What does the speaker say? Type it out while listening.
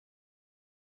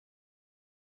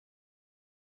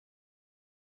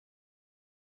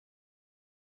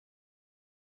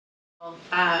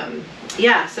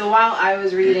Yeah, so while I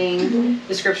was reading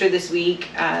the scripture this week,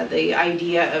 the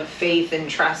idea of faith and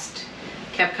trust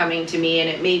kept coming to me, and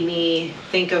it made me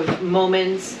think of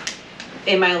moments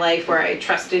in my life where I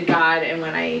trusted God and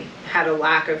when I had a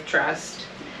lack of trust.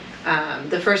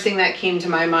 The first thing that came to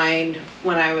my mind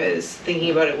when I was thinking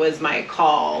about it was my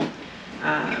call.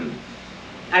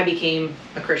 I became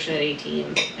a Christian at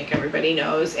 18, like everybody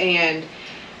knows, and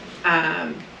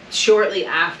shortly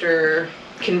after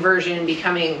conversion,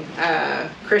 becoming a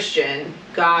Christian,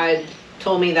 God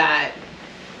told me that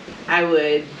I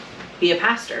would be a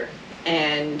pastor,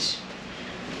 and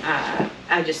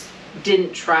I just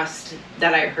didn't trust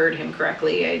that I heard him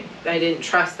correctly. I didn't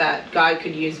trust that God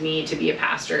could use me to be a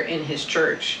pastor in his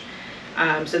church.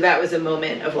 So that was a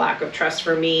moment of lack of trust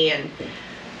for me. And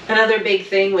another big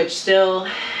thing, which still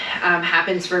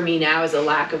happens for me now, is a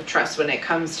lack of trust when it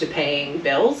comes to paying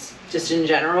bills, just in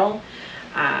general.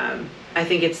 I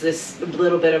think it's this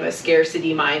little bit of a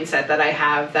scarcity mindset that I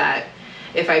have, that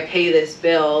if I pay this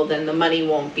bill, then the money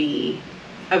won't be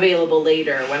available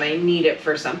later when I need it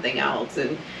for something else.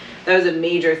 And that was a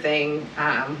major thing,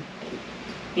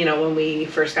 when we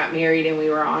first got married and we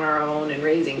were on our own and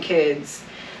raising kids.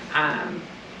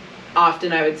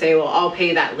 Often I would say, well, I'll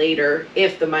pay that later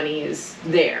if the money is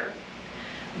there.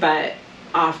 But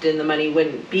often the money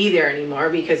wouldn't be there anymore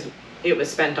because it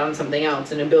was spent on something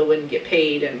else and a bill wouldn't get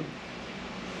paid. And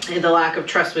the lack of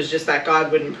trust was just that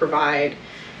God wouldn't provide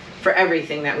for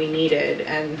everything that we needed.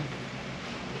 And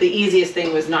the easiest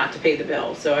thing was not to pay the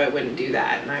bill, so I wouldn't do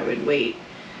that and I would wait.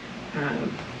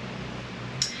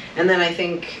 And then I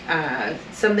think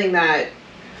something that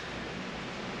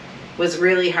was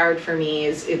really hard for me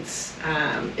is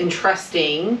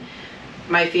entrusting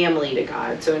my family to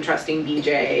God. So entrusting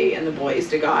BJ and the boys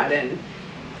to God, and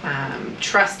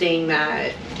trusting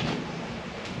that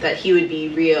he would be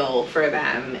real for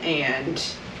them, and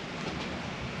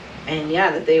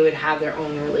that they would have their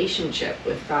own relationship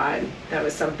with God. That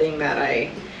was something that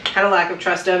I had a lack of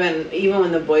trust of. And even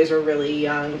when the boys were really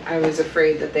young, I was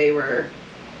afraid that they were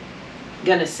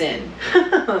gonna sin,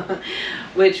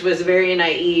 which was a very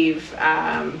naive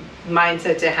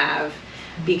mindset to have,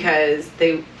 because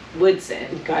they would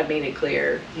sin. God made it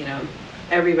clear,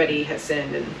 everybody has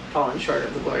sinned and fallen short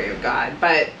of the glory of God,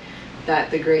 but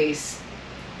that the grace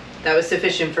that was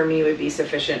sufficient for me would be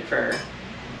sufficient for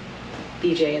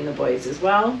BJ and the boys as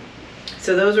well.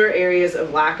 So those were areas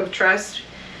of lack of trust.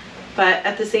 But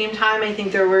at the same time, I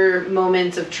think there were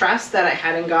moments of trust that I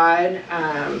had in God.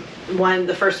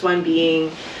 The first one being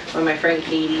when my friend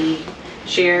Katie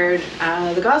shared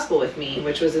the gospel with me,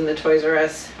 which was in the Toys R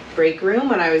Us break room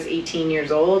when I was 18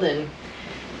 years old. And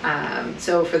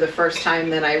so for the first time,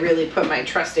 then I really put my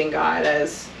trust in God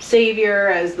as Savior,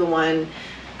 as the one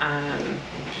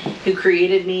who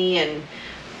created me, and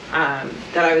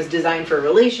that I was designed for a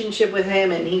relationship with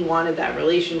him, and he wanted that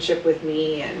relationship with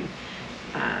me. And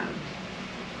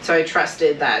so I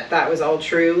trusted that was all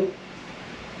true.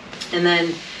 And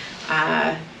then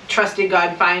trusted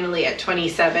God finally at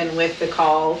 27 with the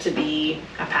call to be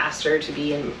a pastor, to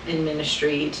be in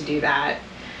ministry, to do that.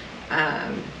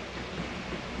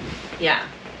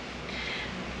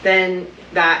 Then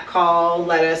that call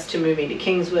led us to moving to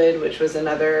Kingswood, which was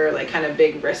another kind of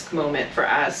big risk moment for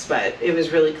us. But it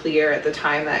was really clear at the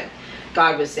time that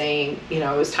God was saying, it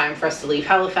was time for us to leave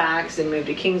Halifax and move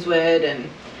to Kingswood and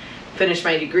finish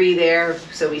my degree there.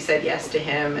 So we said yes to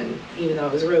him, and even though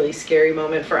it was a really scary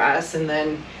moment for us, and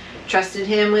then trusted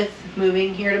him with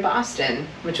moving here to Boston,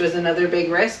 which was another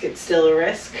big risk. It's still a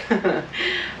risk.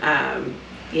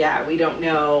 We don't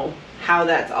know how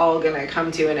that's all going to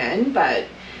come to an end, but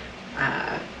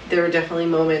there were definitely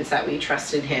moments that we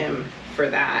trusted him for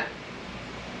that.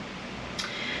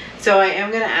 So I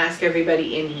am going to ask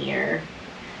everybody in here.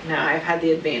 Now, I've had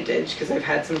the advantage because I've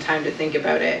had some time to think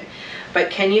about it,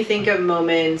 but can you think of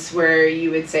moments where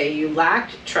you would say you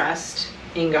lacked trust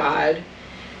in God?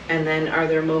 And then are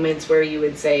there moments where you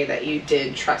would say that you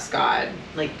did trust God,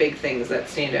 like big things that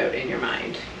stand out in your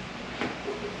mind?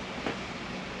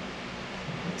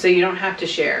 So you don't have to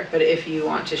share, but if you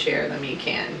want to share them, you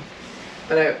can.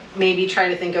 But maybe try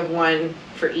to think of one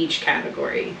for each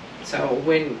category. So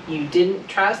when you didn't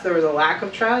trust, there was a lack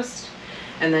of trust,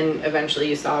 and then eventually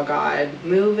you saw God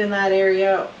move in that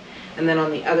area. And then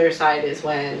on the other side is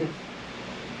when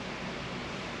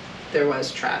there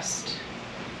was trust.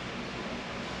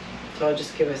 So I'll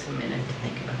just give us a minute to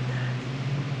think about that.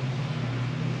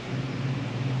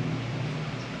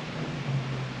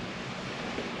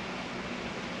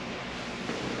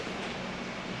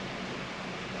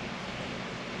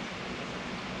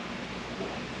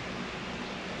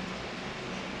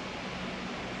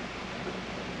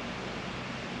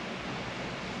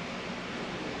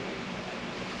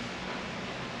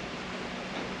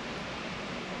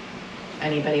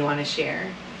 Anybody want to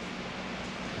share?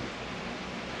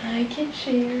 I can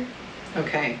share.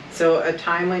 Okay, so a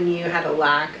time when you had a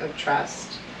lack of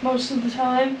trust. Most of the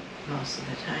time. Most of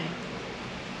the time.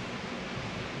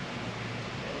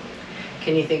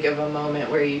 Can you think of a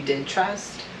moment where you did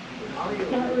trust? Not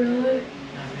really. Not really.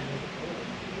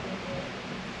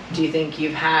 Do you think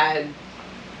you've had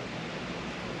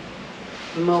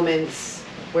moments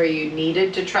where you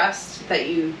needed to trust that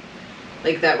you,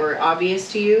 like, that were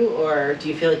obvious to you, or do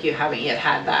you feel like you haven't yet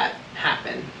had that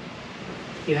happen?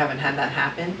 You haven't had that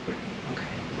happen? Okay.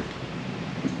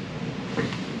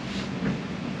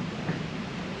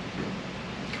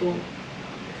 Cool.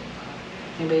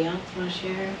 Anybody else want to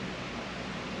share?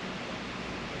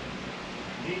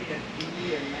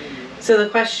 So the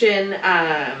question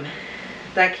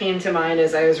that came to mind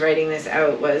as I was writing this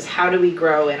out was, how do we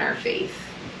grow in our faith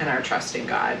and our trust in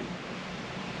God?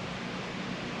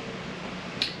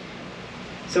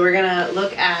 So we're going to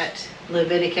look at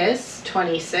Leviticus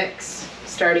 26,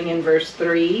 starting in verse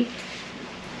 3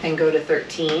 and go to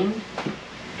 13.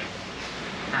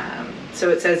 So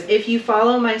it says, if you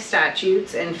follow my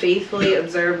statutes and faithfully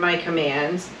observe my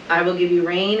commands, I will give you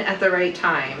rain at the right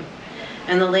time,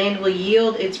 and the land will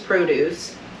yield its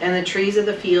produce, and the trees of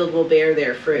the field will bear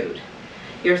their fruit.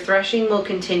 Your threshing will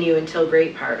continue until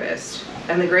grape harvest,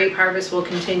 and the grape harvest will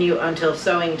continue until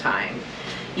sowing time.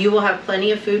 You will have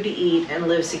plenty of food to eat and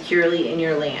live securely in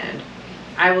your land.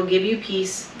 I will give you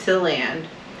peace to the land,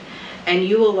 and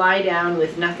you will lie down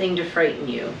with nothing to frighten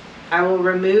you. I will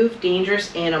remove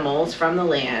dangerous animals from the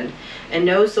land, and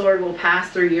no sword will pass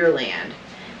through your land.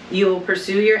 You will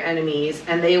pursue your enemies,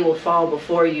 and they will fall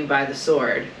before you by the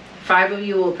sword. 5 of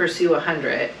you will pursue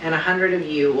 100, and 100 of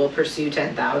you will pursue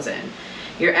 10,000.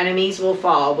 Your enemies will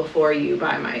fall before you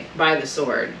by the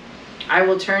sword. I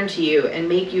will turn to you and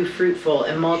make you fruitful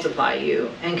and multiply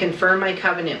you, and confirm my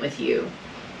covenant with you.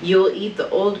 You will eat the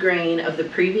old grain of the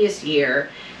previous year,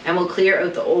 and will clear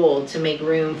out the old to make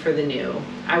room for the new.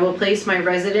 I will place my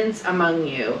residence among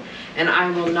you, and I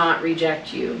will not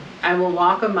reject you. I will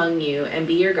walk among you and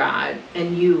be your God,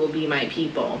 and you will be my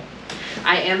people.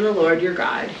 I am the Lord your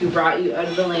God, who brought you out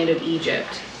of the land of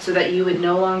Egypt, so that you would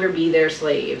no longer be their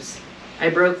slaves. I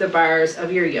broke the bars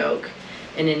of your yoke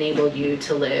and enabled you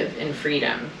to live in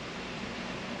freedom.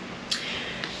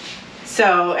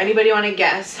 So, anybody want to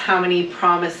guess how many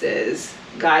promises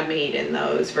God made in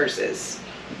those verses?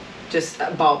 Just a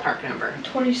ballpark number.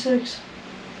 26.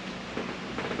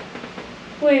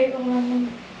 Wait, hold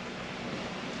on.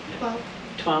 12.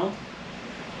 12?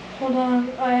 Hold on.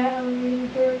 I haven't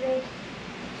read through it yet.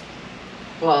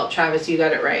 Well, Travis, you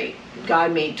got it right.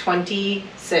 God made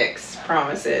 26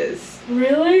 promises.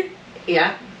 Really?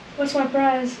 Yeah? What's my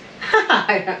prize?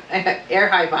 Air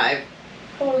high five.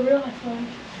 Oh, a real high five.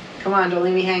 Come on, don't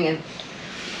leave me hanging.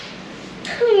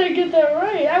 How did I get that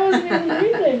right? I wasn't even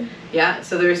reading. Yeah,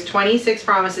 so there's 26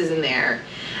 promises in there.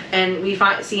 And we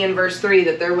see in verse 3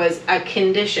 that there was a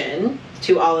condition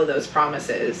to all of those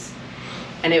promises.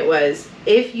 And it was,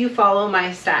 if you follow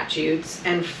my statutes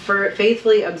and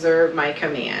faithfully observe my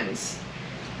commands.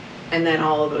 And then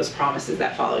all of those promises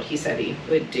that followed, he said he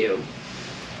would do.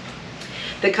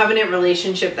 The covenant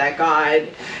relationship that God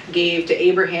gave to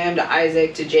Abraham, to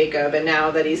Isaac, to Jacob, and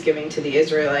now that he's giving to the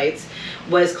Israelites,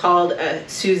 was called a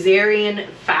suzerain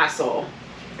vassal.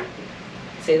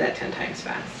 Say that 10 times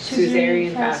fast.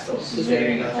 Suzerain vassal.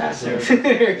 Suzerain vassal.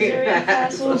 Suzerain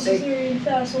vassal. Suzerain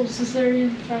vassal. Suzerain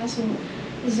vassal.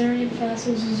 Suzerain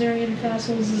vassal. Suzerain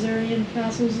vassal. Suzerain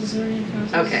vassal. Suzerain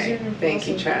vassal. Okay, thank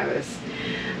you, Travis.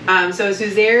 So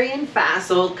suzerain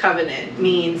vassal covenant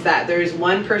means that there's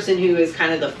one person who is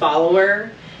kind of the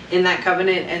follower in that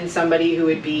covenant and somebody who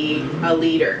would be a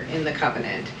leader in the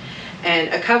covenant.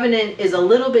 And a covenant is a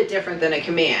little bit different than a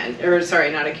command, or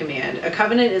sorry, not a command. A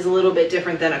covenant is a little bit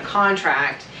different than a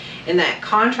contract in that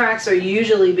contracts are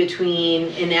usually between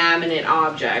inanimate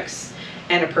objects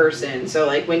and a person. So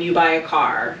like when you buy a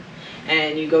car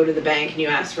and you go to the bank and you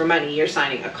ask for money, you're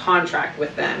signing a contract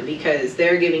with them because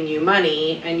they're giving you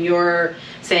money and you're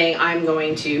saying, I'm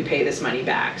going to pay this money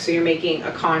back. So you're making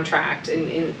a contract, and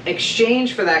in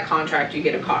exchange for that contract, you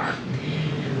get a car.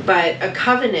 But a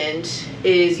covenant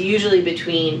is usually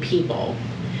between people.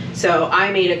 So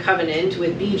I made a covenant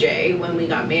with BJ when we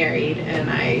got married, and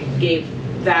I gave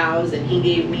vows and he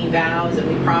gave me vows, and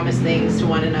we promised things to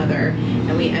one another,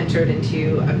 and we entered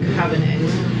into a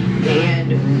covenant.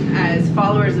 And as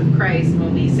followers of Christ,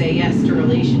 when we say yes to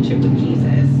relationship with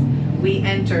Jesus, we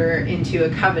enter into a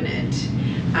covenant.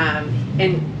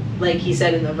 And like he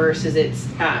said in the verses, it's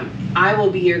I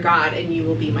will be your God and you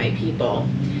will be my people.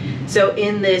 So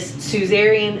in this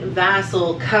suzerain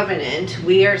vassal covenant,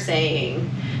 we are saying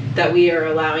that we are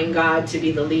allowing God to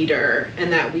be the leader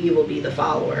and that we will be the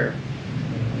follower.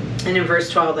 And in verse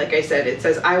 12, like I said, it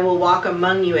says, I will walk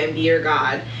among you and be your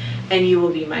God, and you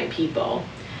will be my people.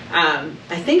 I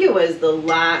think it was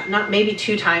maybe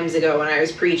 2 times ago when I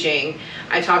was preaching,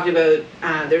 I talked about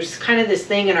there's kind of this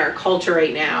thing in our culture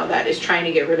right now that is trying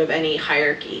to get rid of any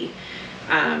hierarchy.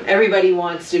 Everybody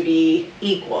wants to be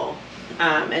equal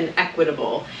and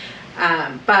equitable.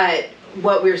 But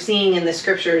what we're seeing in the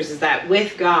scriptures is that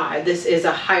with God, this is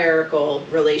a hierarchical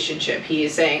relationship. He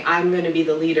is saying, I'm going to be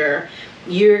the leader,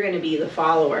 you're going to be the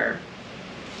follower.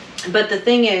 But the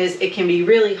thing is, it can be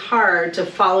really hard to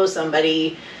follow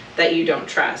somebody that you don't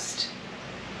trust.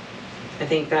 I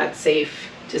think that's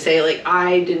safe to say. Like,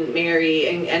 I didn't marry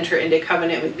and enter into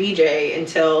covenant with BJ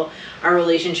until our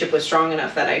relationship was strong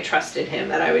enough that I trusted him,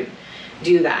 that I would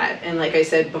do that. And like I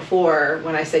said before,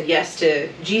 when I said yes to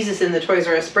Jesus in the Toys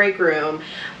R Us break room,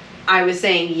 I was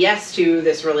saying yes to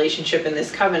this relationship and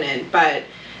this covenant, but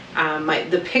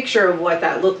the picture of what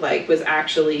that looked like was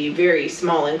actually very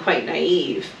small and quite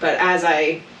naive. But as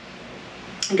I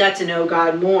got to know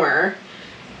God more,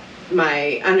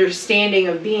 my understanding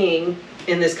of being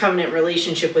in this covenant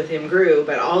relationship with him grew,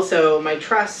 but also my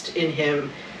trust in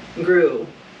him grew.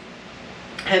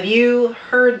 Have you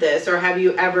heard this, or have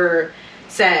you ever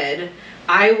said,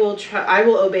 I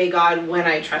will obey God when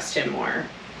I trust him more?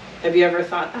 Have you ever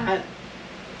thought that?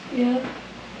 Yeah.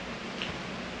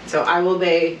 So I will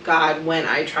obey God when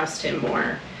I trust him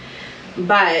more.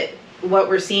 But what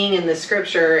we're seeing in the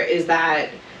scripture is that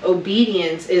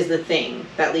obedience is the thing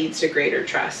that leads to greater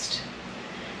trust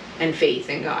and faith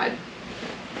in God.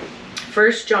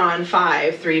 1 John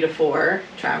 5, 3-4.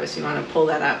 Travis, you want to pull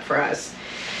that up for us?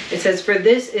 It says, for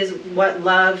this is what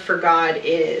love for God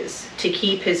is, to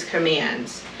keep his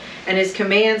commands. And his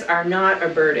commands are not a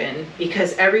burden,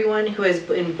 because everyone who has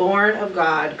been born of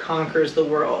God conquers the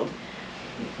world.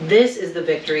 This is the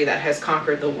victory that has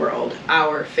conquered the world,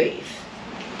 our faith.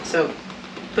 So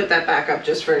put that back up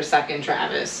just for a second,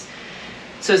 Travis.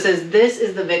 So it says, this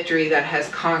is the victory that has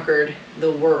conquered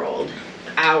the world,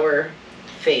 our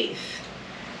faith.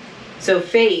 So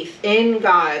faith in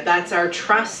God, that's our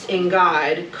trust in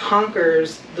God,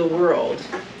 conquers the world.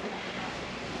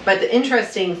 But the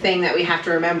interesting thing that we have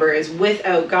to remember is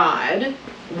without God,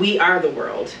 we are the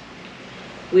world.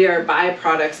 We are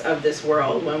byproducts of this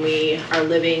world. When we are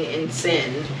living in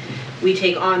sin, we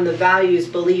take on the values,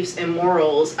 beliefs, and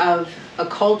morals of a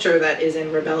culture that is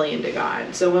in rebellion to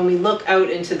God. So when we look out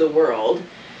into the world,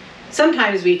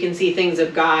 sometimes we can see things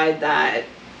of God that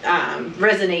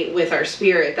resonate with our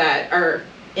spirit that are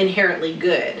inherently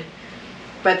good.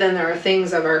 But then there are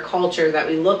things of our culture that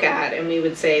we look at and we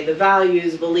would say the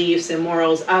values, beliefs, and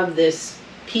morals of this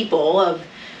people, of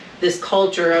this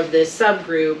culture, of this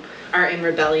subgroup, are in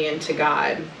rebellion to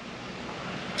God.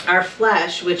 Our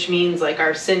flesh, which means like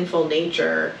our sinful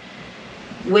nature,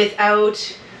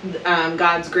 without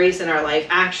God's grace in our life,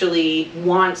 actually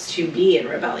wants to be in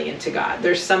rebellion to God.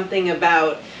 There's something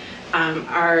about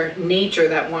our nature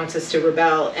that wants us to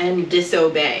rebel and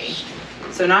disobey.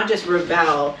 So not just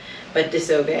rebel, but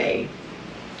disobey.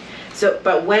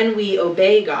 But when we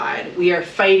obey God, we are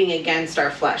fighting against our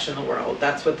flesh in the world.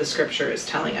 That's what the scripture is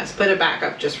telling us. Put it back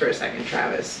up just for a second,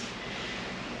 Travis.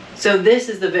 So this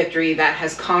is the victory that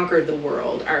has conquered the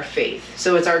world, our faith.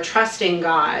 So it's our trust in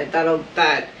God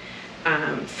that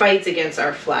fights against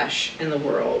our flesh in the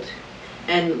world.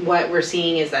 And what we're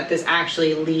seeing is that this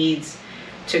actually leads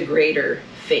to greater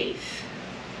faith.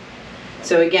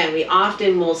 So again, we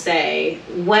often will say,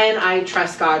 when I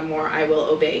trust God more, I will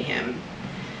obey him.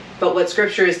 But what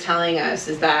scripture is telling us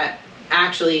is that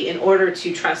actually, in order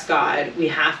to trust God, we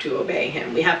have to obey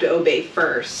him. We have to obey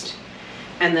first,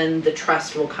 and then the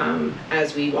trust will come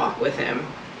as we walk with him.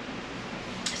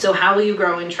 So how will you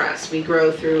grow in trust? We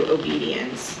grow through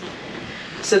obedience.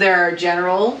 So there are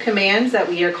general commands that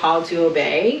we are called to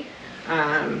obey.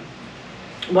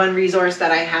 One resource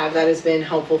that I have that has been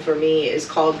helpful for me is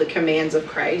called The Commands of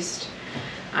Christ.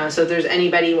 So if there's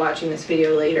anybody watching this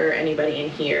video later, anybody in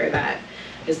here that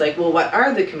is like, well, what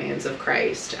are the commands of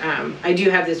Christ? I do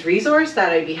have this resource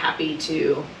that I'd be happy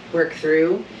to work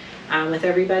through with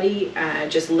everybody.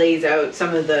 Just lays out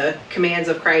some of the commands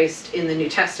of Christ in the New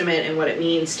Testament and what it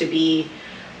means to be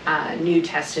New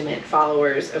Testament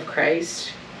followers of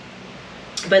Christ.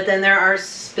 But then there are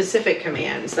specific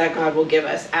commands that God will give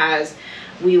us as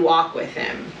we walk with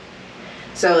him.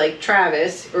 So like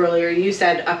Travis, earlier you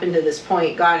said up until this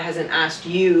point, God hasn't asked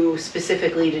you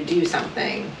specifically to do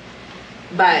something.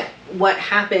 But what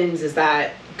happens is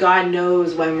that God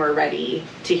knows when we're ready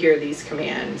to hear these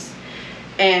commands.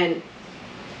 And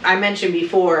I mentioned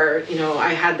before,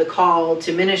 I had the call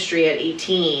to ministry at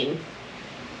 18.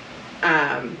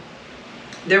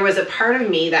 There was a part of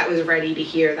me that was ready to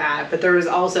hear that, but there was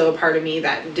also a part of me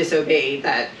that disobeyed,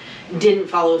 that didn't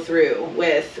follow through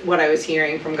with what I was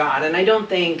hearing from God. And I don't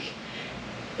think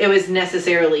it was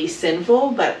necessarily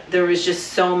sinful, but there was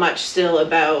just so much still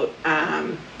about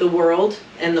the world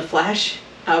and the flesh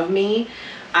of me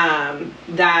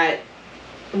that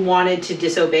wanted to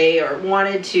disobey, or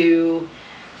wanted to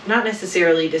not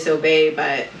necessarily disobey,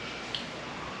 but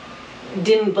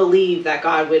didn't believe that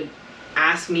God would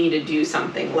ask me to do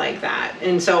something like that.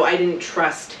 And so I didn't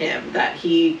trust him, that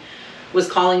he was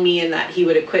calling me and that he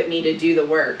would equip me to do the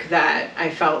work that I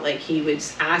felt like he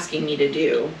was asking me to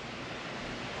do.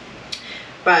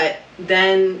 But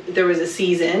then there was a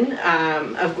season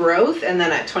of growth, and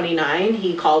then at 29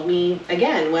 he called me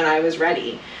again when I was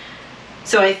ready.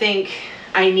 So I think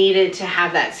I needed to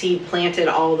have that seed planted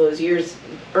all those years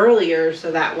earlier,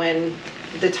 so that when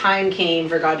the time came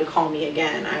for God to call me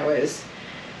again, I was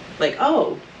like,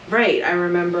 oh, right, I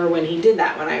remember when he did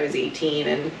that when I was 18,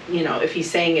 and if he's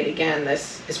saying it again,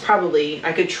 this is probably,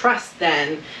 I could trust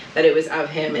then that it was of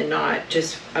him and not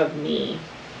just of me.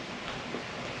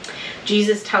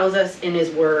 Jesus tells us in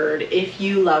his word, if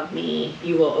you love me,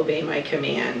 you will obey my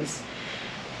commands.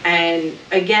 And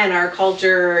again, our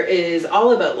culture is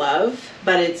all about love,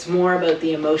 but it's more about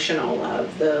the emotional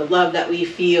love, the love that we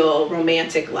feel,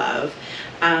 romantic love.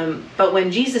 But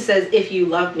when Jesus says, if you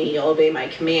love me, you'll obey my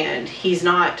command, he's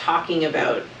not talking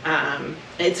about,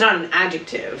 it's not an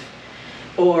adjective,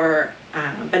 but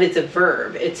it's a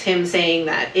verb. It's him saying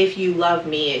that if you love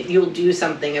me, you'll do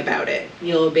something about it.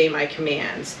 You'll obey my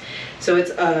commands. So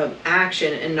it's an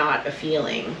action and not a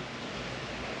feeling.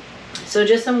 So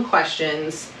just some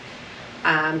questions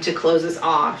to close us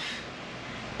off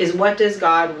is, what does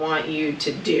God want you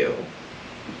to do?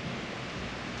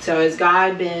 So has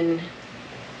God been,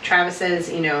 Travis says,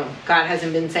 God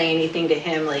hasn't been saying anything to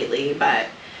him lately, but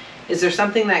is there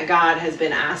something that God has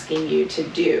been asking you to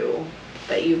do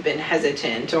that you've been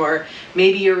hesitant? Or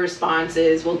maybe your response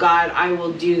is, well, God, I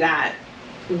will do that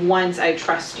once I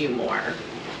trust you more.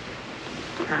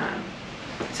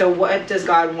 So what does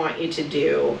God want you to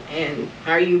do, and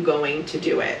are you going to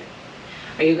do it?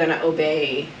 Are you going to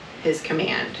obey his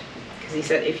command? Because he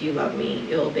said, if you love me,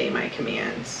 you'll obey my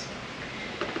commands.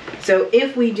 So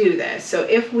if we do this, so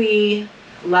if we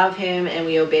love him and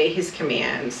we obey his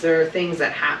commands, there are things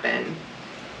that happen.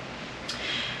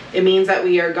 It means that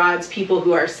we are God's people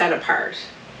who are set apart.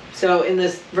 So in the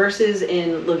verses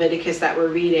in Leviticus that we're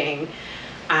reading,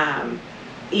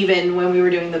 even when we were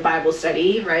doing the Bible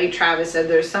study, right, Travis said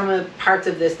there's some parts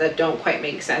of this that don't quite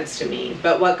make sense to me.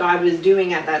 But what God was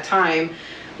doing at that time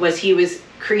was he was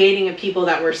creating a people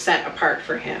that were set apart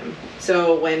for him.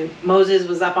 So when Moses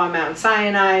was up on Mount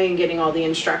Sinai and getting all the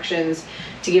instructions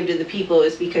to give to the people,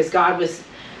 is because God was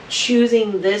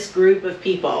choosing this group of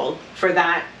people for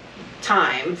that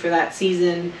time, for that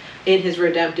season in his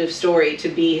redemptive story, to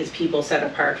be his people set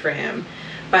apart for him.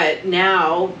 But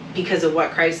now, because of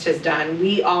what Christ has done,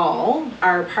 we all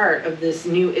are part of this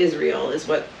new Israel, is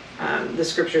what the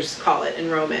scriptures call it in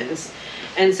Romans.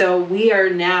 And so we are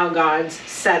now God's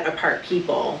set apart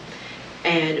people.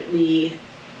 And we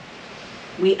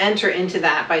enter into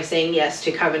that by saying yes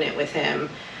to covenant with him.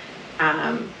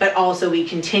 But also we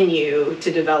continue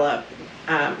to develop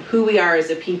who we are as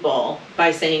a people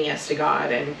by saying yes to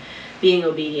God and being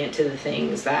obedient to the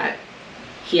things that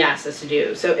he asks us to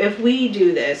do. So if we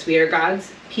do this, we are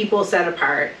God's people set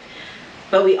apart,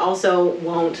 but we also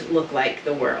won't look like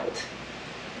the world.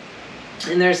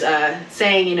 And there's a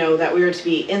saying, that we are to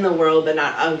be in the world, but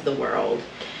not of the world.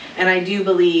 And I do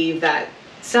believe that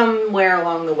somewhere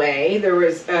along the way, there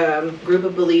was a group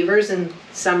of believers, and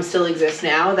some still exist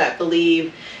now, that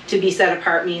believe to be set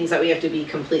apart means that we have to be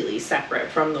completely separate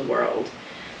from the world.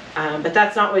 But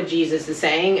that's not what Jesus is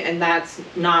saying, and that's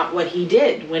not what he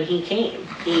did when he came.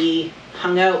 He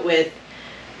hung out with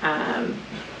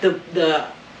the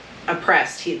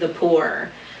oppressed, the poor.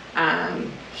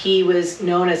 He was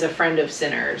known as a friend of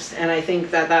sinners, and I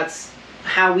think that that's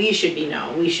how we should be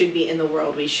known. We should be in the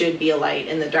world. We should be a light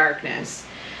in the darkness.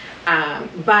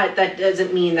 But that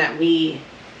doesn't mean that we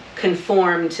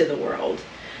conform to the world.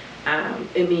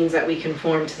 It means that we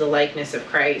conform to the likeness of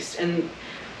Christ, and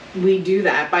we do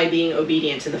that by being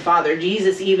obedient to the Father.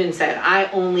 Jesus even said, I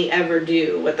only ever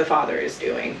do what the Father is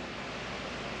doing.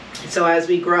 So as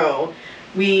we grow,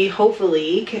 we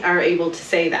hopefully are able to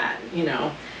say that,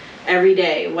 every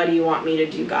day, what do you want me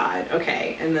to do, God?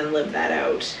 Okay, and then live that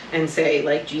out and say,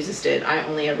 like Jesus did, I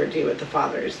only ever do what the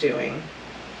Father is doing.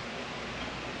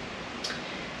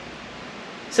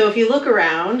 So if you look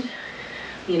around,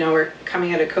 we're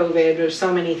coming out of COVID. There's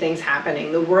so many things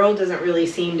happening. The world doesn't really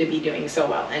seem to be doing so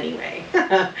well anyway.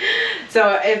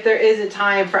 So if there is a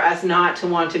time for us not to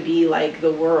want to be like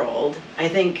the world, I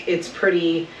think it's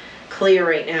pretty clear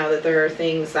right now that there are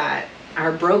things that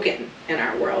are broken in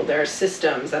our world. There are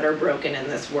systems that are broken in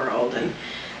this world.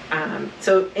 And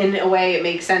so in a way, it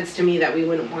makes sense to me that we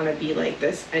wouldn't want to be like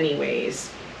this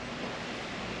anyways.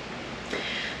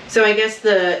 So I guess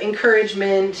the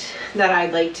encouragement that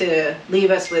I'd like to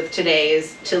leave us with today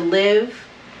is to live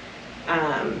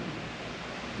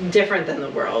different than the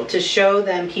world, to show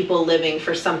them people living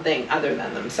for something other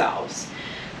than themselves.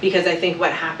 Because I think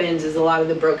what happens is a lot of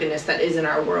the brokenness that is in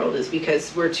our world is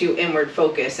because we're too inward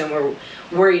focused and we're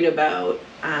worried about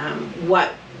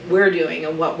what we're doing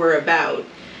and what we're about.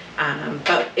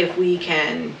 But if we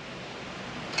can,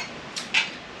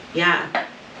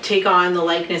 take on the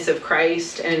likeness of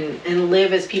Christ and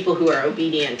live as people who are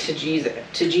obedient to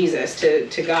Jesus,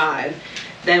 to God,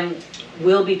 then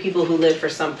we'll be people who live for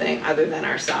something other than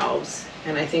ourselves.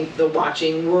 And I think the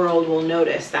watching world will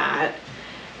notice that,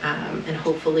 and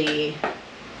hopefully,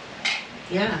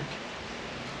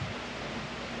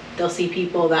 they'll see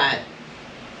people that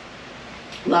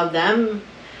love them,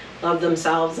 love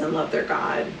themselves, and love their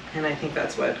God. And I think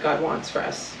that's what God wants for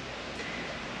us.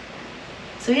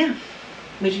 So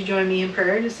would you join me in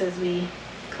prayer just as we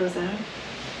close out?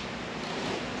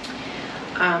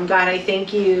 God, I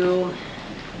thank you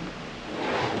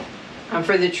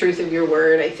for the truth of your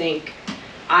word. I think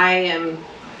I am,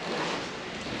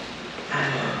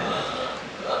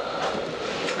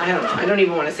 I don't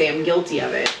even want to say I'm guilty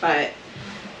of it, but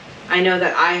I know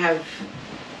that I have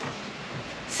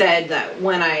said that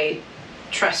when I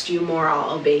trust you more,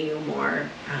 I'll obey you more.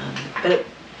 But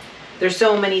there's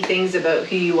so many things about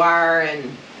who you are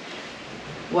and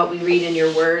what we read in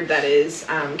your word that is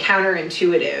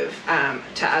counterintuitive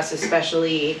to us,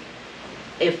 especially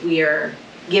if we are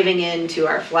giving in to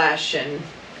our flesh and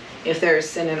if there's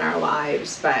sin in our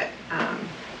lives. But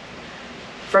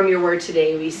from your word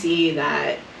today, we see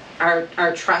that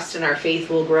our trust and our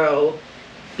faith will grow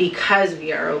because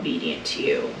we are obedient to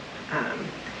you.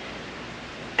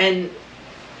 And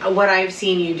what I've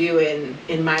seen you do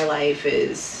in my life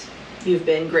is you've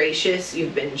been gracious,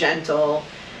 you've been gentle,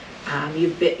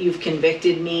 you've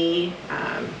convicted me.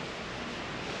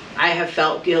 I have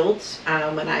felt guilt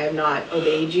when I have not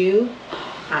obeyed you.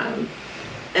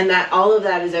 And that all of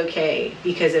that is okay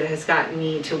because it has gotten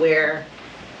me to where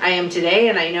I am today.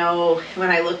 And I know when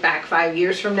I look back 5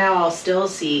 years from now, I'll still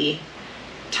see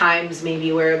times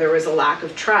maybe where there was a lack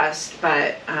of trust,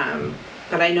 but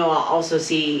I know I'll also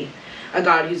see a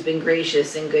God who's been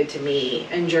gracious and good to me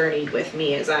and journeyed with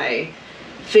me as I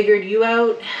figured you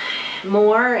out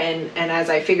more and as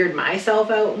I figured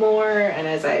myself out more and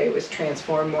as I was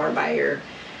transformed more by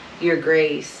your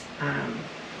grace.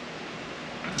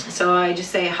 So I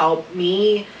just say help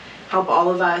me, help all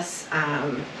of us,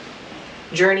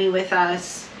 journey with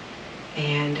us,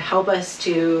 and help us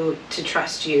to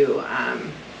trust you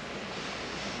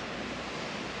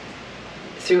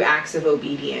through acts of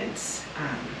obedience.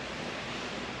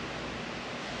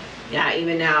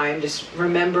 Even now I'm just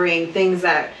remembering things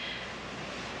that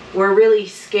were really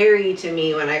scary to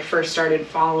me when I first started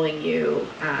following you,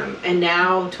 and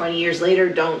now 20 years later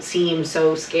don't seem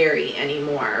so scary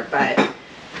anymore. But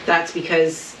that's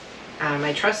because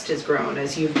my trust has grown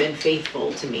as you've been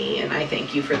faithful to me, and I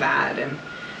thank you for that. And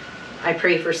I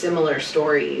pray for similar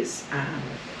stories,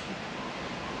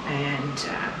 and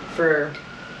for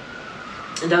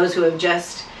those who have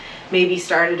just maybe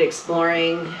started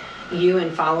exploring you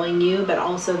and following you, but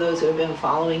also those who have been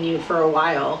following you for a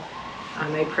while.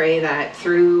 I pray that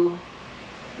through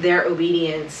their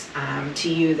obedience to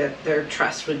you, that their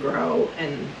trust would grow,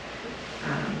 and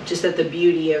just that the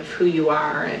beauty of who you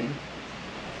are and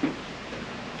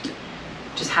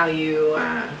just how you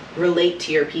relate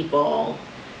to your people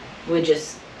would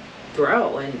just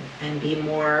grow and be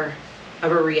more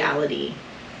of a reality.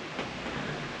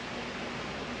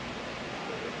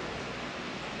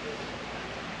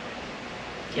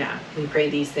 We pray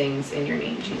these things in your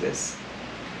name, Jesus.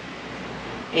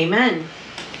 Amen.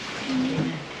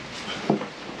 Amen.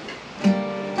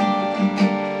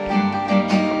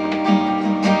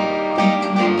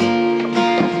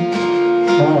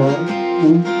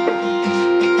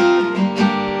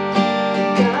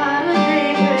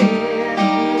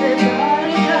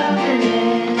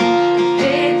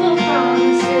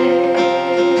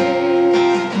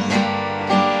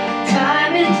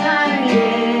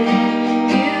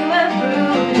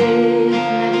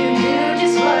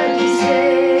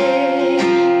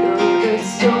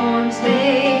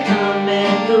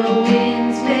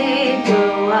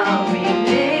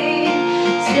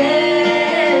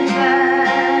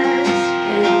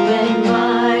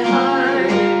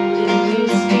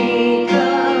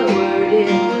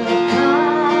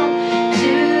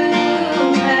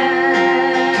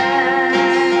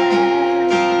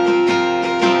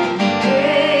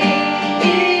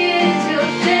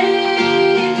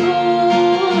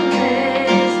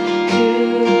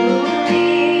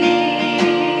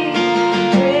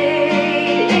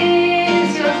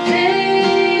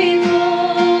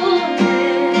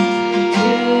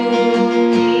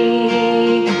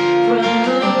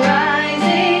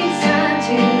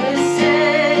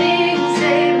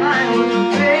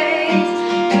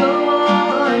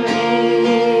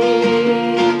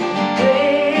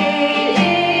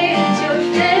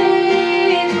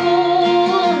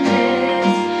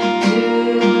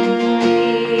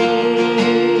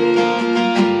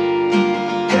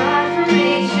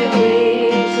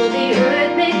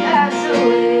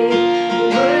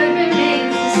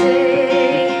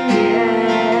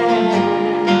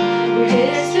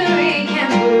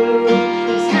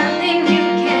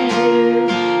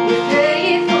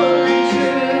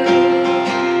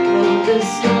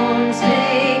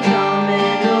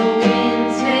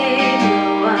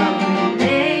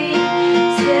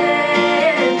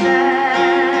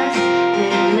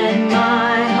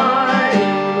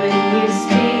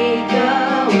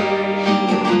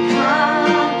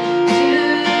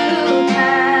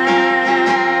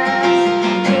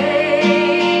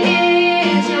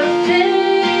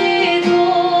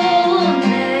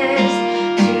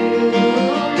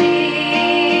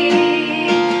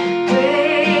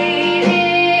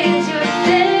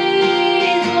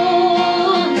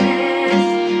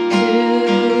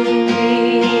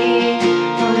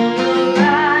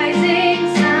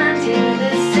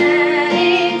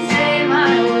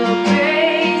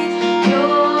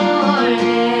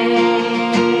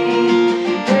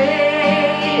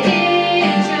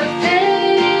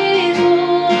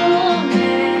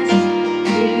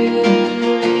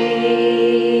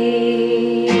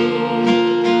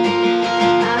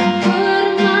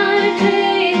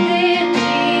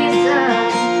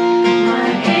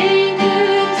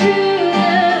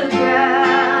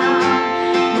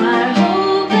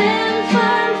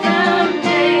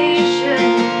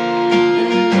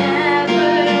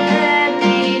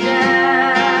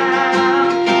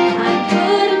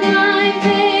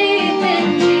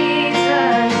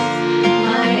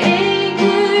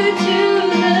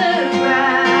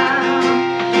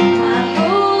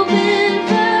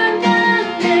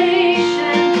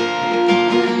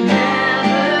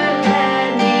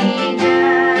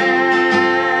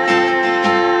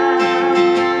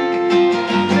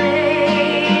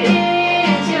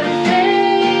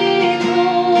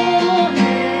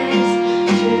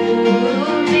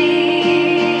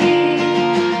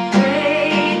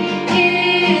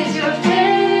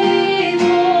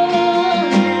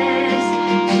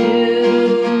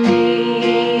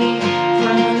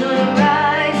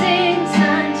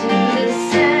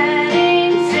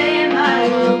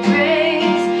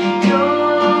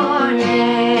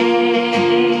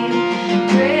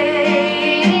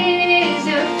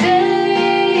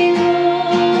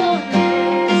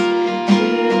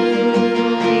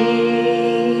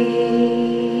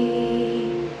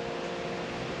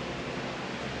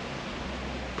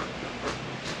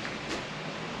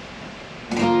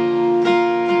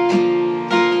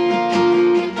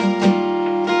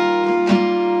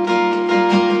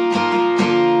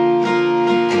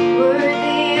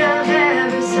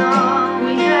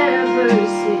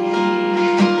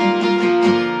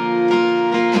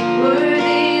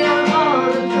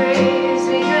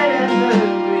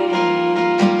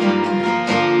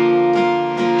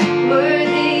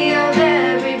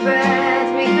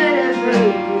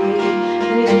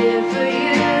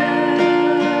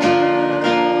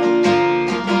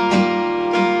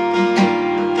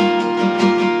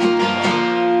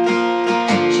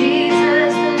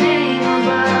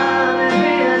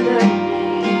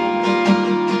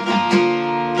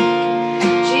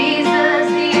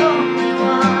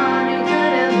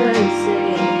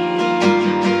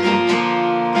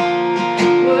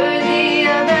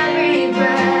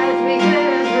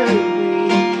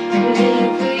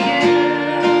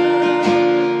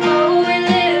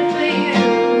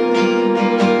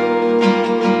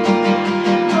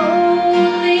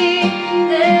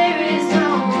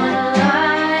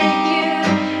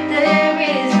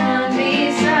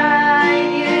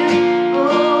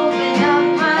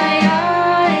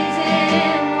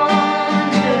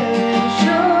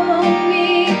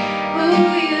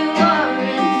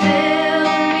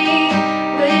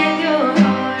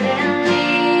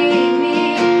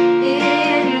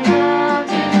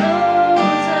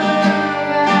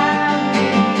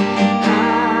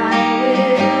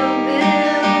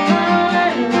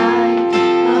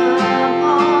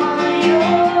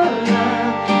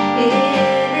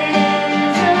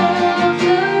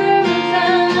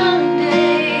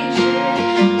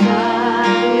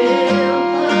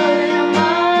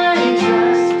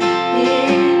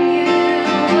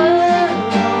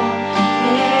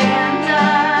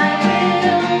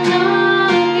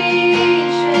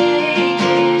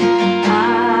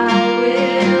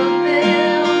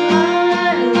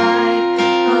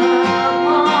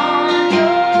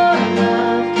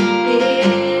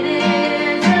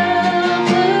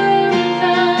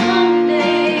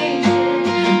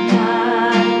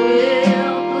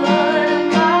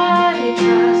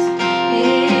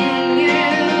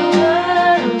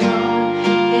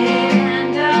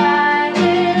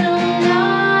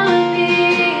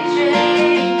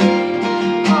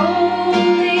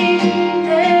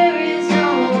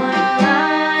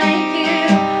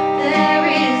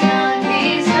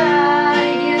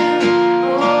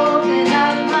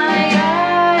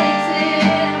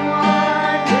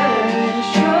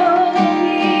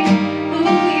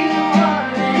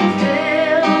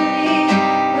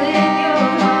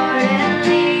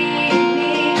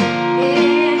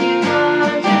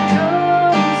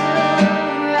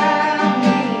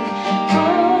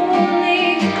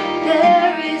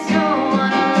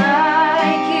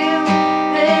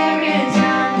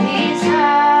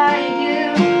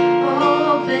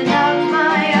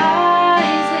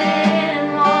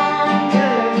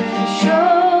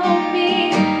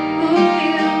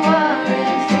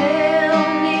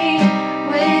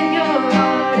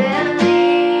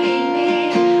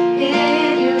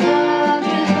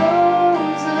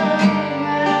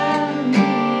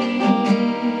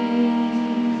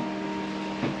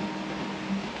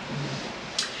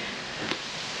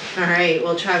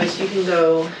 well, Travis, you can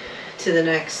go to the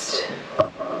next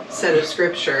set of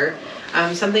scripture.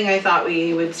 Something I thought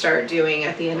we would start doing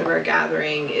at the end of our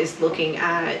gathering is looking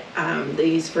at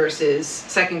these verses,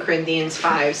 2 Corinthians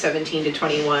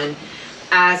 5:17-21,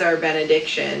 as our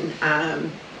benediction.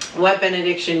 What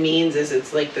benediction means is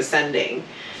it's like the sending.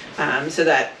 So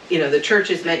that, the church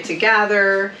is meant to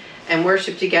gather and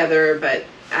worship together, but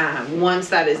once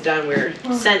that is done, we're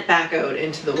sent back out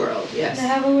into the world. Yes.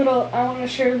 I want to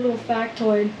share a little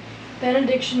factoid.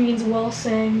 Benediction means well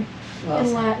sang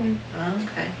in Latin.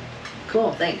 Okay.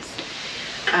 Cool, thanks.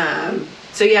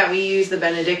 So yeah, we use the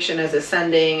benediction as a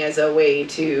sending, as a way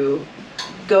to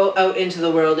go out into the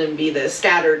world and be the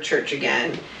scattered church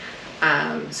again.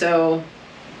 So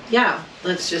yeah,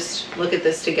 let's just look at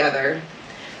this together.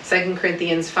 2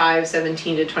 Corinthians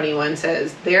 5:17-21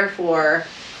 says, "Therefore,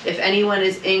 if anyone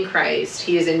is in Christ,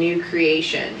 he is a new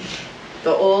creation. The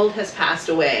old has passed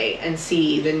away, and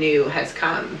see, the new has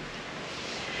come.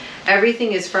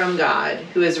 Everything is from God,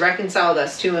 who has reconciled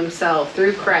us to himself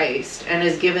through Christ and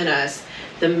has given us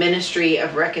the ministry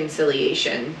of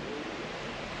reconciliation.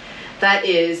 That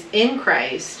is, in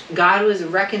Christ, God was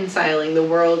reconciling the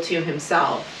world to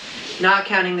himself, not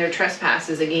counting their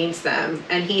trespasses against them,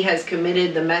 and he has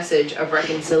committed the message of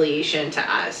reconciliation to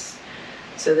us."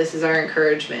 So this is our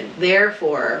encouragement.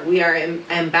 "Therefore, we are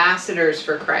ambassadors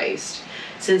for Christ.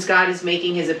 Since God is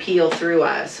making his appeal through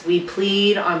us, we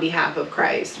plead on behalf of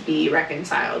Christ, be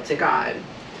reconciled to God.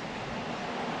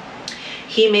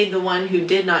 He made the one who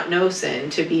did not know sin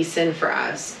to be sin for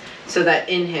us, so that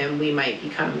in him we might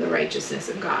become the righteousness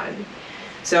of God."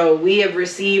 So we have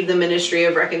received the ministry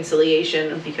of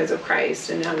reconciliation because of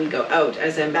Christ, and now we go out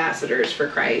as ambassadors for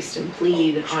Christ and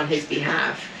plead on his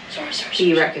behalf,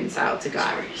 be reconciled to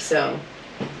God. So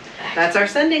that's our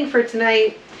sending for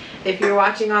tonight. If you're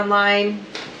watching online,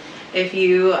 if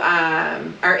you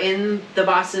are in the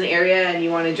Boston area and you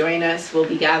want to join us, we'll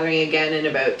be gathering again in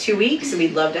about 2 weeks, and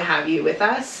we'd love to have you with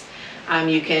us.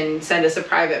 You can send us a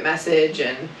private message,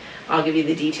 and I'll give you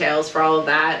the details for all of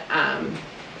that.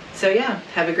 So yeah,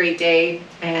 have a great day,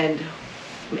 and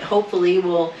hopefully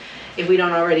if we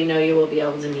don't already know you, we'll be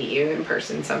able to meet you in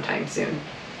person sometime soon.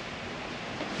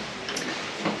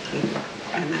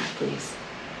 And that, please.